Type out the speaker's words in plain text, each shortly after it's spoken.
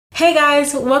Hey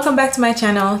guys, welcome back to my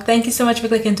channel. Thank you so much for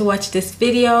clicking to watch this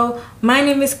video. My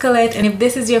name is Colette, and if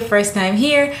this is your first time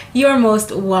here, you're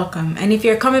most welcome. And if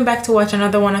you're coming back to watch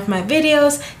another one of my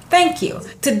videos, thank you.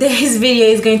 Today's video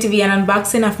is going to be an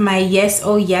unboxing of my Yes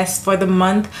Oh Yes for the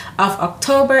month of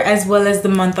October as well as the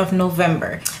month of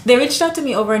November. They reached out to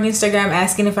me over on Instagram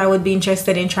asking if I would be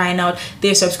interested in trying out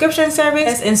their subscription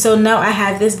service, and so now I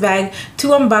have this bag to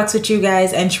unbox with you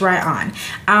guys and try on.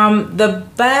 The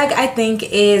bag I think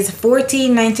is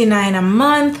 $14.99 a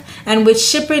month, and with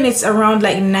shipping it's around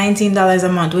like $19 a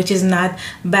month, which is not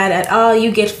bad at all.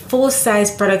 You get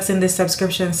full-size products in this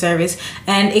subscription service,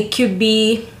 and it could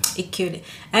be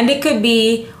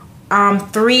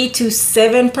 3 to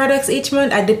 7 products each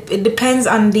month. It depends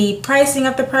on the pricing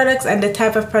of the products and the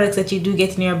type of products that you do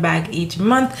get in your bag each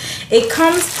month. It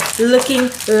comes looking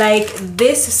like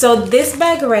this. So this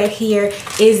bag right here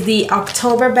is the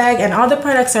October bag, and all the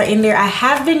products are in there. I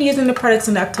have been using the products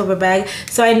in the October bag,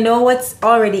 so I know what's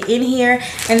already in here.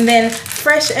 And then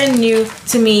fresh and new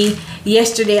to me,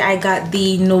 yesterday I got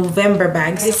the November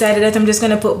bag. I decided that I'm just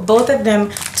gonna put both of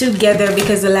them together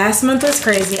because the last month was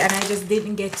crazy and I just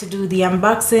didn't get to do the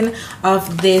unboxing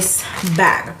of this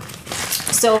bag.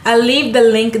 So I'll leave the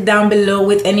link down below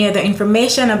with any other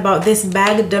information about this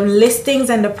bag, the listings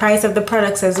and the price of the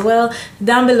products as well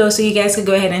down below, so you guys can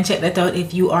go ahead and check that out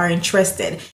if you are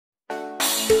interested.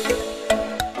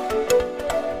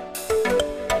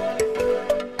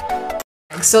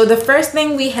 So the first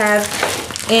thing we have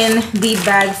in the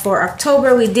bag for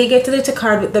October, we did get a little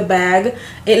card with the bag.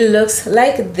 It looks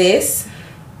like this.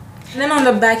 And then on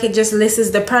the back it just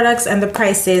lists the products and the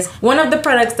prices. One of the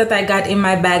products that I got in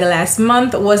my bag last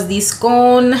month was the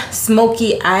Scone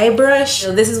Smoky Eye Brush.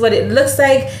 So this is what it looks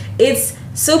like. It's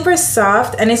super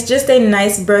soft and it's just a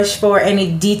nice brush for any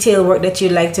detail work that you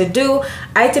like to do.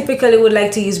 I typically would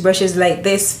like to use brushes like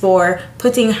this for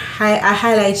putting a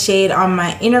highlight shade on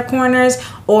my inner corners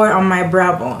or on my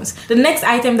brow bones. The next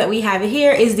item that we have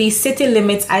here is the City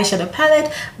Limits eyeshadow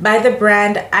palette by the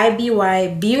brand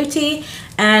IBY Beauty,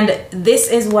 and this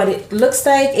is what it looks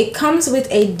like. It comes with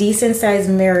a decent sized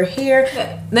mirror here.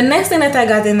 The next thing that I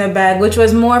got in the bag, which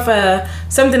was more of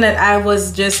something that I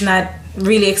was just not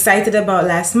really excited about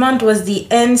last month, was the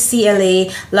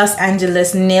NCLA Los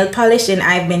Angeles nail polish in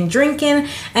I've Been Drinking.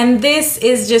 And this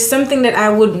is just something that I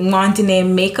would want in a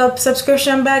makeup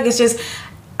subscription bag. It's just,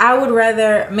 I would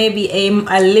rather maybe a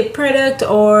lip product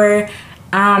or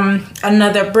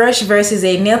another brush versus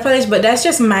a nail polish, but that's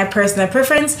just my personal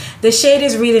preference. The shade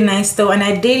is really nice though, and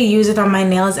I did use it on my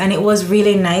nails and it was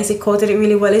really nice. It coated it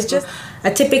really well. It's just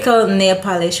a typical nail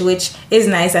polish, which is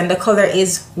nice, and the color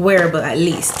is wearable at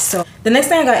least. So the next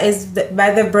thing I got is by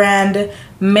the brand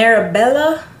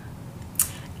Marabella,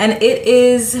 and it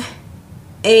is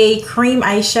a cream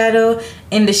eyeshadow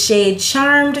in the shade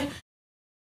Charmed.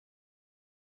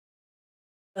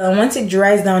 Once it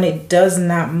dries down, it does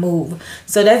not move,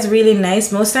 so that's really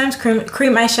nice. Most times cream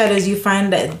eyeshadows, you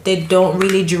find that they don't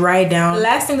really dry down. The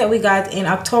last thing that we got in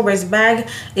October's bag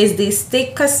is the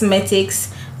Stick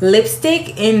Cosmetics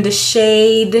lipstick in the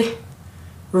shade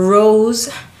Rose.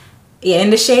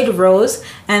 In the shade Rose,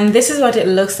 and this is what it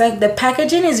looks like. The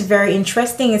packaging is very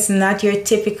interesting. It's not your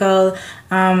typical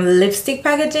lipstick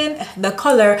packaging. The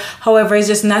color, however, is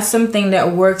just not something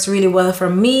that works really well for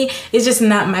me. It's just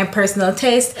not my personal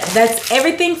taste. That's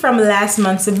everything from last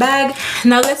month's bag.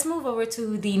 Now let's move over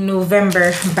to the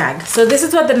November bag. So this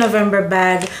is what the November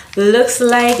bag looks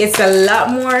like. It's a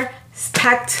lot more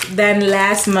stacked than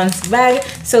last month's bag,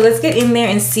 so let's get in there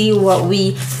and see what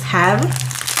we have.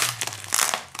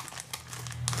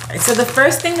 So the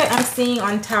first thing that I'm seeing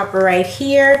on top right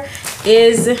here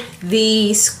is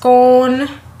the Scone,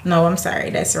 no, I'm sorry,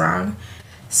 that's wrong,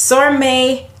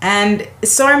 Sormay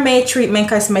Treatment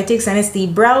Cosmetics, and it's the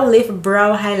Brow Lift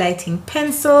Brow Highlighting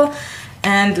Pencil.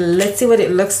 And let's see what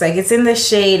it looks like. It's in the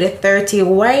shade 30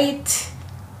 White.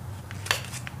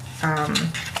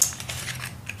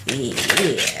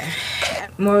 Yeah,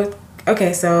 more.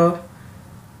 Okay, so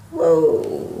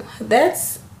whoa,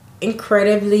 that's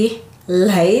incredibly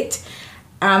light.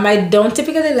 I don't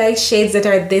typically like shades that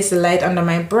are this light under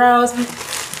my brows,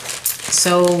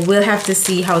 so we'll have to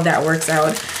see how that works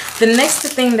out. The next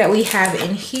thing that we have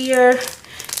in here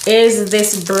is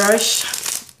this brush.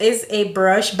 Is a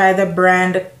brush by the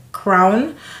brand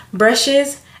Crown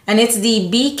Brushes, and it's the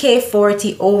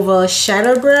BK40 Oval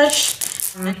Shadow Brush.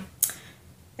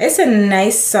 It's a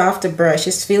nice soft brush.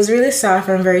 It feels really soft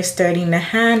and very sturdy in the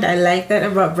hand. I like that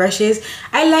about brushes.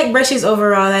 I like brushes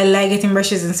overall. I like getting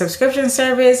brushes in subscription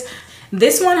service.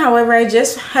 This one, however, I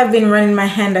just have been running my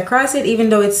hand across it. Even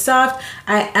though it's soft,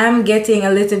 I am getting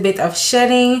a little bit of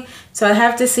shedding. So I'll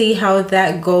have to see how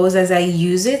that goes as I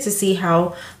use it to see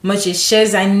how much it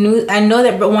sheds. I know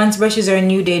that once brushes are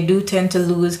new, they do tend to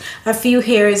lose a few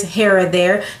hairs here or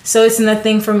there. So it's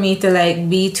nothing for me to like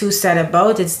be too sad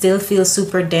about. It still feels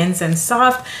super dense and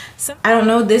soft. So I don't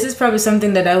know, this is probably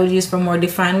something that I would use for more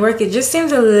defined work. It just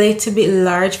seems a little bit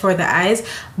large for the eyes,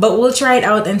 but we'll try it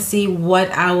out and see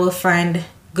what I will find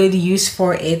good use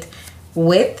for it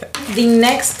with. The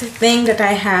next thing that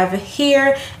I have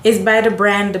here is by the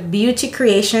brand Beauty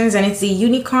Creations, and it's the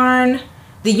Unicorn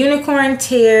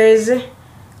Tears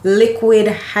Liquid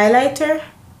Highlighter.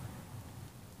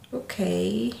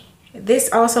 Okay, this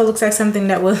also looks like something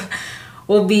that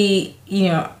will be, you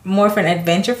know, more of an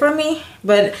adventure for me,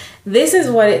 but this is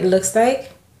what it looks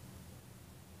like.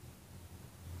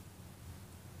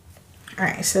 All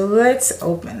right, so let's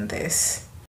open this.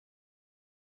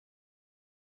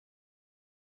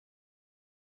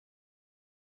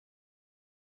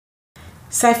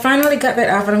 So I finally got that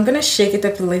off, and I'm gonna shake it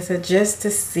up a little just to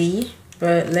see,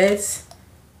 but let's,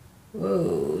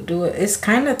 whoa, do it. It's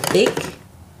kind of thick.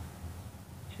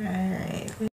 All right.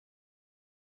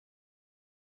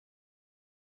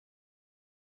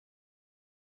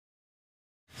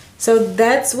 So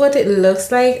that's what it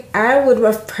looks like. I would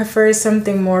have preferred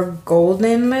something more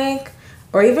golden like,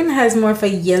 or even has more of a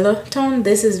yellow tone.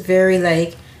 This is very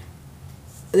like,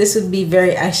 this would be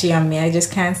very ashy on me. I just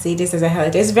can't see this as a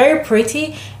highlight. It's very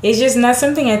pretty. It's just not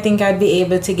something I think I'd be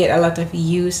able to get a lot of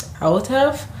use out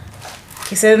of.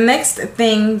 Okay, so the next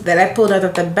thing that I pulled out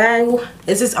of the bag,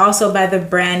 this is also by the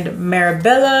brand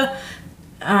Marabella.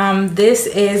 This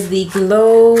is the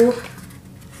Glow.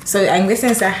 So I'm guessing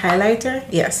it's a highlighter.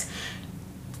 Yes.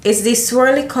 It's the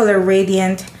Swirly Color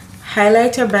Radiant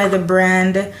Highlighter by the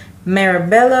brand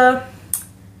Marabella.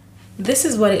 This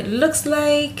is what it looks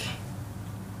like.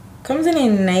 Comes in a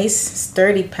nice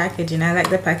sturdy packaging. I like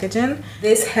the packaging.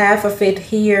 This half of it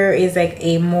here is like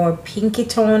a more pinky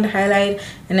toned highlight,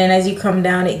 and then as you come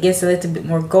down it gets a little bit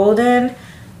more golden.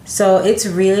 So it's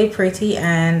really pretty,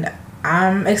 and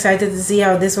I'm excited to see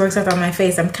how this works out on my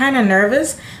face. I'm kind of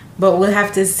nervous, but we'll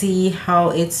have to see how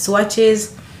it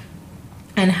swatches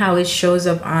and how it shows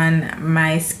up on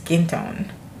my skin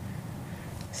tone.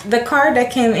 The card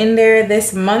that came in there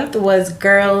this month was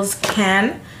Girls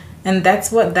Can, and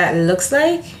that's what that looks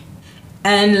like.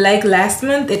 And like last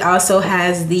month, it also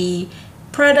has the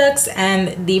products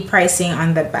and the pricing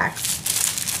on the back.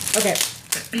 Okay,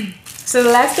 so the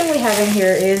last thing we have in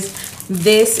here is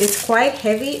this. It's quite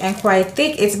heavy and quite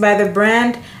thick. It's by the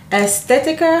brand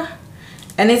Aesthetica,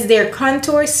 and it's their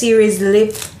Contour Series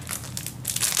Lip.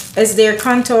 It's their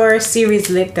Contour Series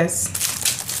Lip.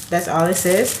 That's all it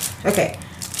says. Okay,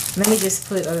 let me just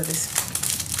pull it out of this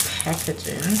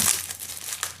packaging.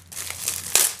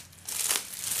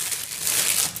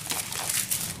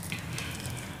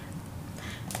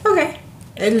 Okay,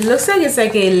 it looks like it's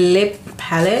like a lip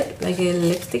palette, like a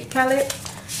lipstick palette,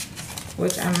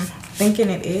 which I'm thinking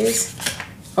it is.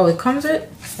 Oh, it comes with,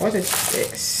 what is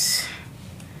this?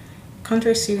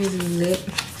 Contour Series Lip.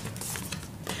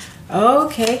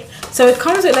 Okay, so it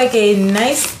comes with like a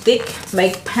nice thick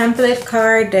like pamphlet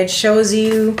card that shows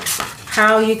you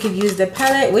how you could use the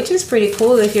palette, which is pretty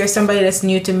cool if you're somebody that's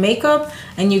new to makeup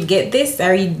and you get this,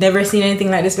 or you've never seen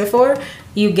anything like this before.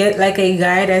 You get like a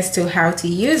guide as to how to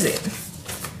use it,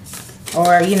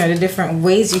 or you know, the different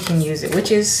ways you can use it,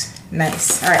 which is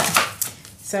nice. All right,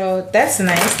 so that's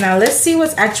nice. Now let's see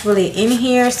what's actually in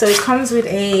here. So it comes with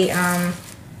a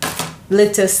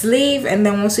little sleeve, and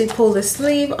then once we pull the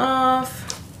sleeve off,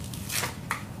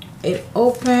 it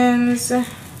opens.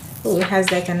 Oh, it has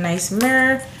like a nice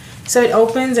mirror. So it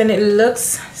opens and it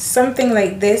looks something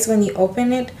like this when you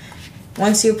open it.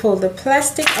 Once you pull the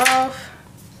plastic off,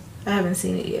 I haven't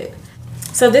seen it yet.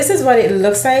 So this is what it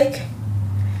looks like,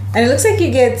 and it looks like you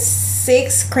get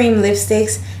 6 cream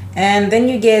lipsticks, and then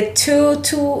you get two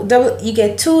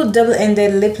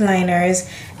double-ended lip liners,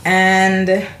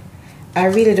 and I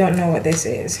really don't know what this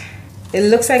is. It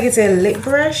looks like it's a lip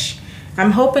brush.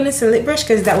 I'm hoping it's a lip brush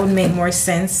because that would make more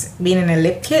sense being in a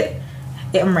lip kit.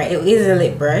 Yeah, I'm right, it is a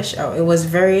lip brush. Oh, it was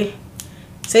very,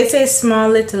 so it's a small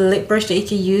little lip brush that you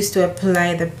can use to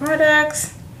apply the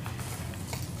products.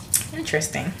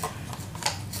 Interesting.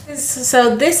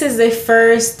 So this is the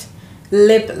first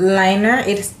lip liner.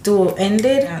 It's dual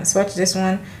ended. Swatch this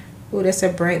one. Ooh, that's a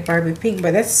bright Barbie pink,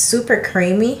 but that's super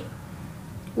creamy.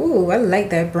 Ooh, I like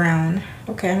that brown.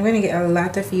 Okay, I'm gonna get a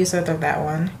lot of use out of that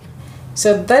one.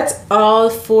 So that's all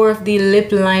 4 of the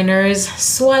lip liners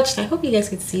swatched. I hope you guys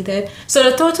could see that. So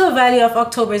the total value of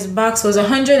October's box was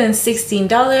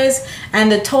 $116,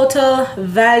 and the total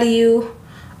value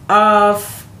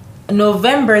of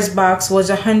November's box was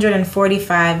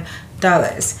 $145.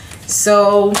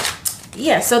 So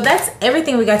yeah, so that's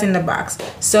everything we got in the box.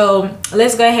 So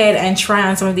let's go ahead and try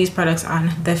on some of these products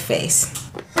on the face.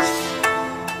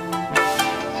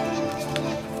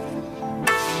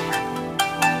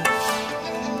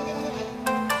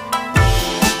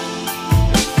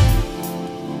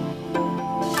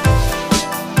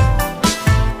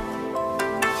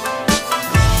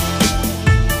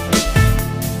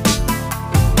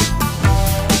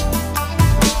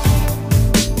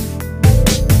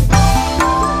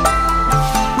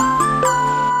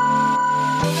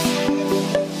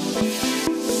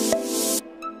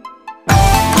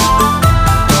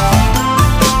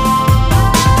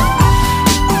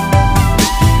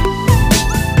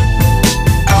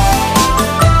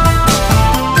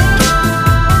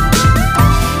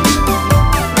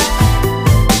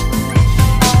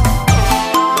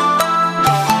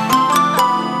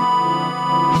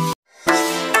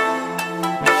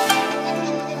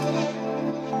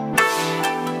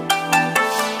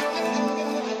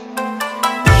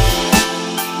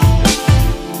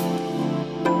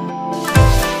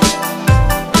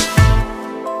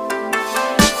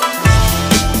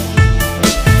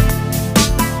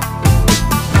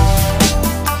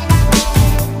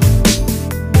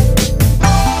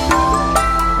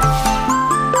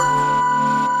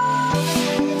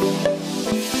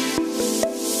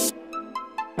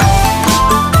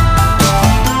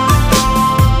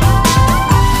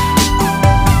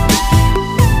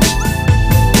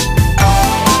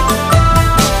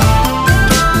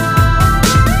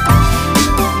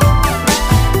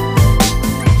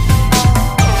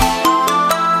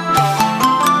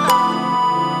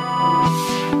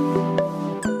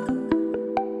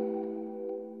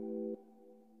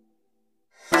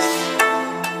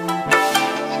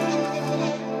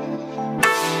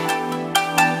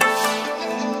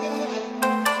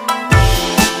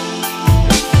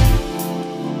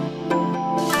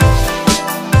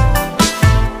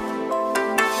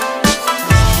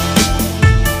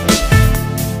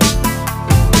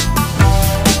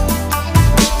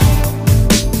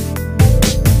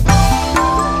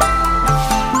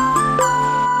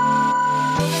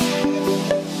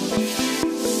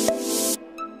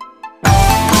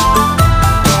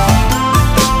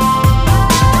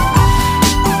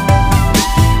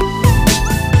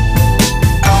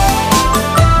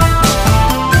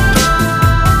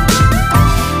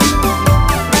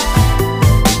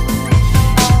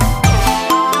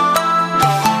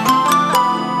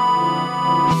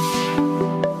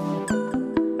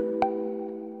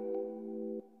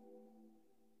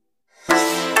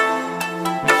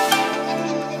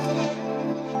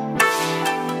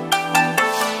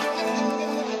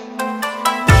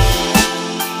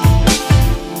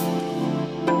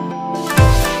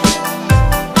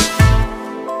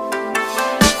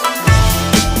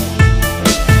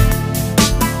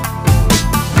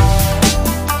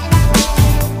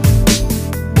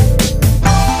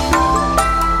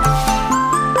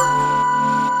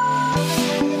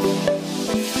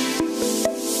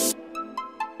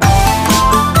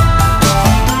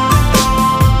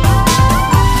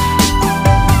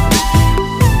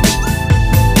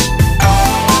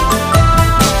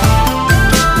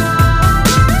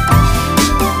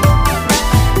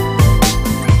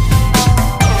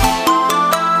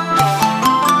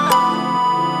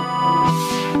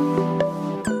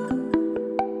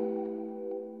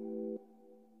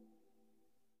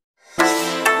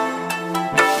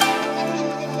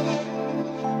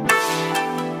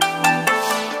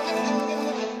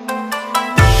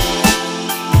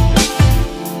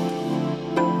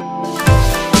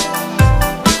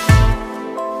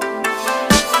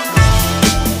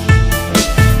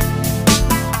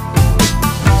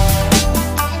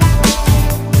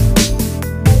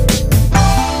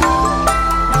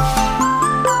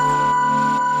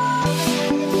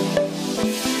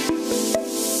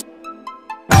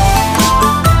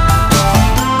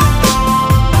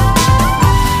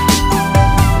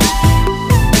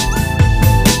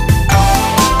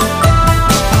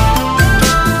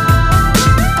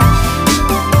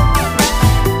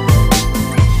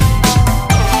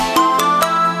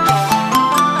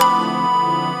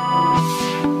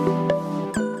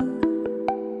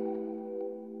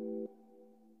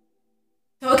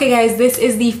 Okay guys, this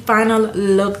is the final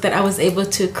look that I was able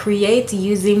to create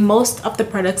using most of the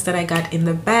products that I got in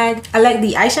the bag. I like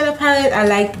the eyeshadow palette. I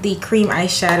like the cream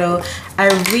eyeshadow. I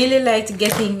really liked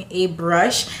getting a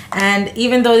brush, and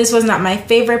even though this was not my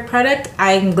favorite product,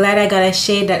 I'm glad I got a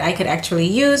shade that I could actually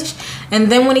use.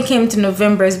 And then when it came to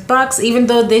November's box, even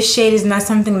though this shade is not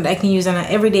something that I can use on an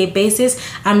everyday basis,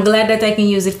 I'm glad that I can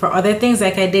use it for other things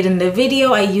like I did in the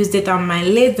video. I used it on my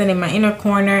lids and in my inner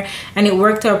corner, and it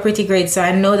worked out pretty great. So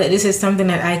I know that this is something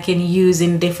that I can use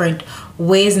in different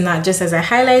ways, not just as a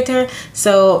highlighter.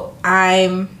 So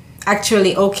I'm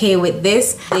actually okay with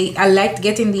this. I liked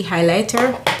getting the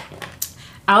highlighter.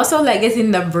 I also like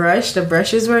getting the brush. The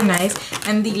brushes were nice,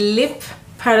 and the lip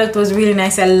product was really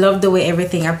nice. I love the way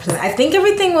everything applied. I think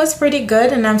everything was pretty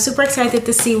good, and I'm super excited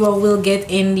to see what we'll get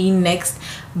in the next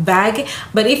bag.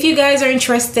 But if you guys are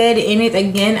interested in it,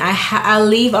 again, I'll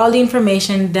leave all the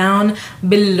information down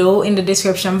below in the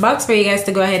description box for you guys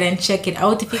to go ahead and check it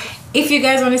out. If you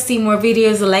guys want to see more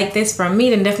videos like this from me,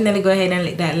 then definitely go ahead and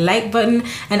hit that like button,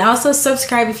 and also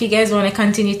subscribe if you guys want to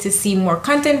continue to see more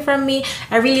content from me.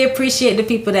 I really appreciate the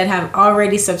people that have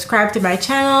already subscribed to my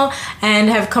channel and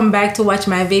have come back to watch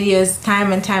my videos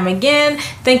time and time again.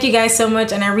 Thank you guys so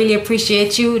much, and I really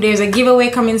appreciate you. There's a giveaway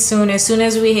coming soon. As soon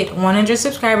as we hit 100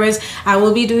 subscribers, I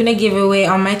will be doing a giveaway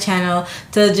on my channel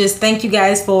to just thank you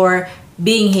guys for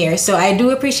being here. So I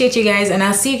do appreciate you guys, and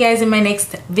I'll see you guys in my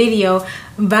next video.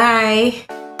 Bye.